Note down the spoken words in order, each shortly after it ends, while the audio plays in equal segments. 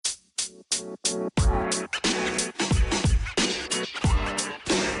Hello,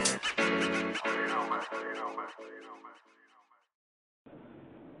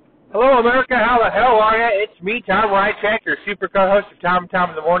 America. How the hell are you? It's me, Tom Rychak, your super co-host of Tom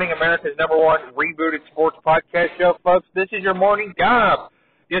in the Morning, America's #1 rebooted sports podcast show, folks. This is your morning dump.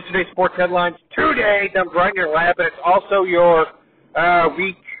 Yesterday's sports headlines today dumped right in your lap, and it's also your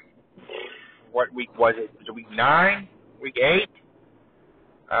week. What week was it? Was it week 9? Week 8?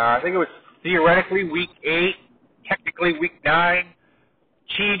 I think it was theoretically week 8, technically week 9.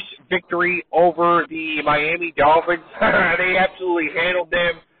 Chiefs victory over the Miami Dolphins. They absolutely handled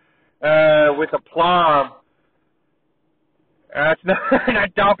them with aplomb. It's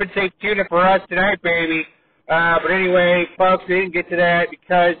not Dolphin safe tuna for us tonight, baby. But anyway, folks, we didn't get to that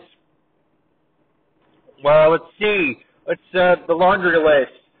because, well, let's see. The laundry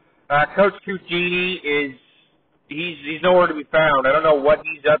list. Coach Cugini he's nowhere to be found. I don't know what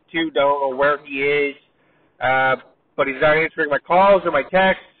he's up to. Don't know where he is. But he's not answering my calls or my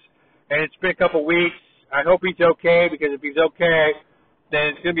texts. And it's been a couple weeks. I hope he's okay, because if he's okay, then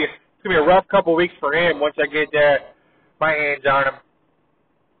it's gonna be a rough couple weeks for him once I get my hands on him.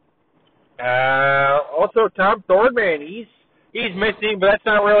 Also, Tom Thornman, he's missing, but that's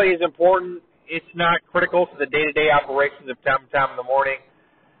not really as important. It's not critical to the day-to-day operations of Tom in the Morning,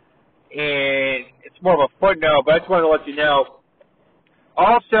 and it's more of a footnote, but I just wanted to let you know.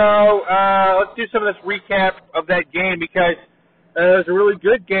 Also, let's do some of this recap of that game, because it was a really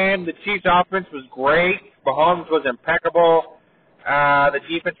good game. The Chiefs' offense was great. Mahomes was impeccable. The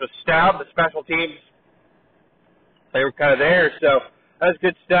defense was stout. The special teams, they were kind of there. So that was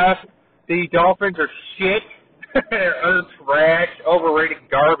good stuff. The Dolphins are shit. They're trash, overrated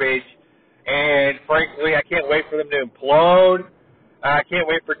garbage. And frankly, I can't wait for them to implode. I can't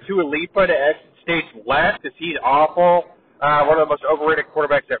wait for Tua Lipa to exit stage left, because he's awful. One of the most overrated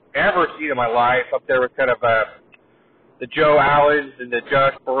quarterbacks I've ever seen in my life, up there with kind of the Joe Allens and the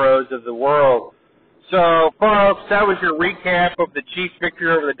Josh Burrows of the world. So, folks, that was your recap of the Chiefs' victory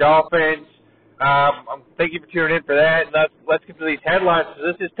over the Dolphins. Thank you for tuning in for that. And let's get to these headlines. So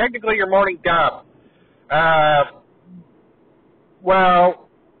this is technically your morning dump. Well,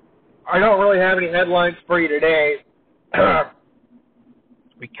 I don't really have any headlines for you today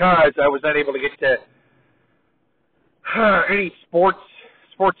because I was not able to get to any sports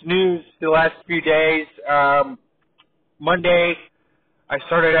news the last few days. Monday, I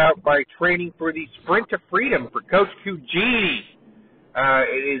started out by training for the Sprint to Freedom for Coach Cugini.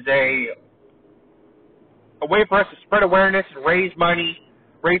 It is a way for us to spread awareness and raise money,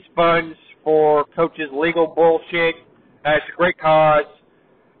 raise funds for Coach's legal bullshit. It's a great cause,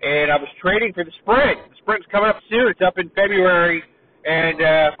 and I was training for the Sprint. The Sprint's coming up soon. It's up in February, and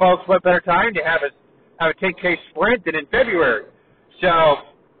folks, what better time to have a 10K sprint than in February. So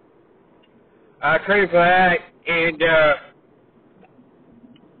I training for that, and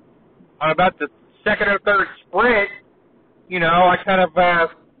on about the second or third sprint, I kind of, I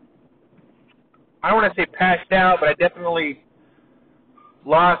don't want to say passed out, but I definitely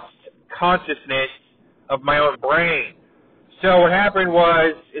lost consciousness of my own brain. So what happened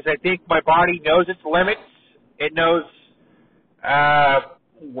is I think my body knows its limits. It knows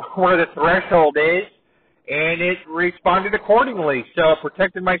where the threshold is, and it responded accordingly. So I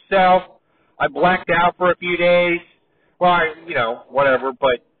protected myself. I blacked out for a few days. Well, whatever.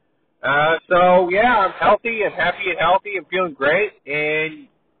 But so yeah, I'm healthy. I'm happy and healthy. I'm feeling great, and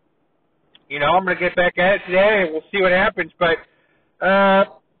I'm gonna get back at it today, and we'll see what happens. But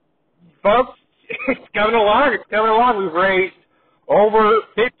folks, it's coming along. It's coming along. We've raised over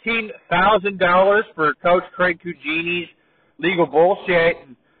 $15,000 for Coach Craig Cugini's legal bullshit.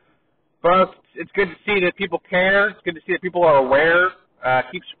 And folks, it's good to see that people care. It's good to see that people are aware.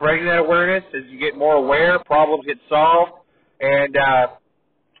 Keep spreading that awareness. As you get more aware, problems get solved. And, I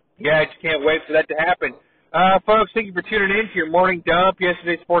just can't wait for that to happen. Folks, thank you for tuning in to your morning dump.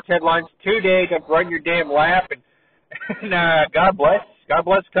 Yesterday's sports headlines today. Dumped right in your damn lap. And God bless. God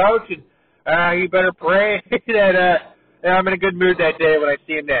bless Coach. And you better pray that I'm in a good mood that day when I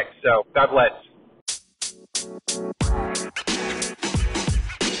see him next. So, God bless.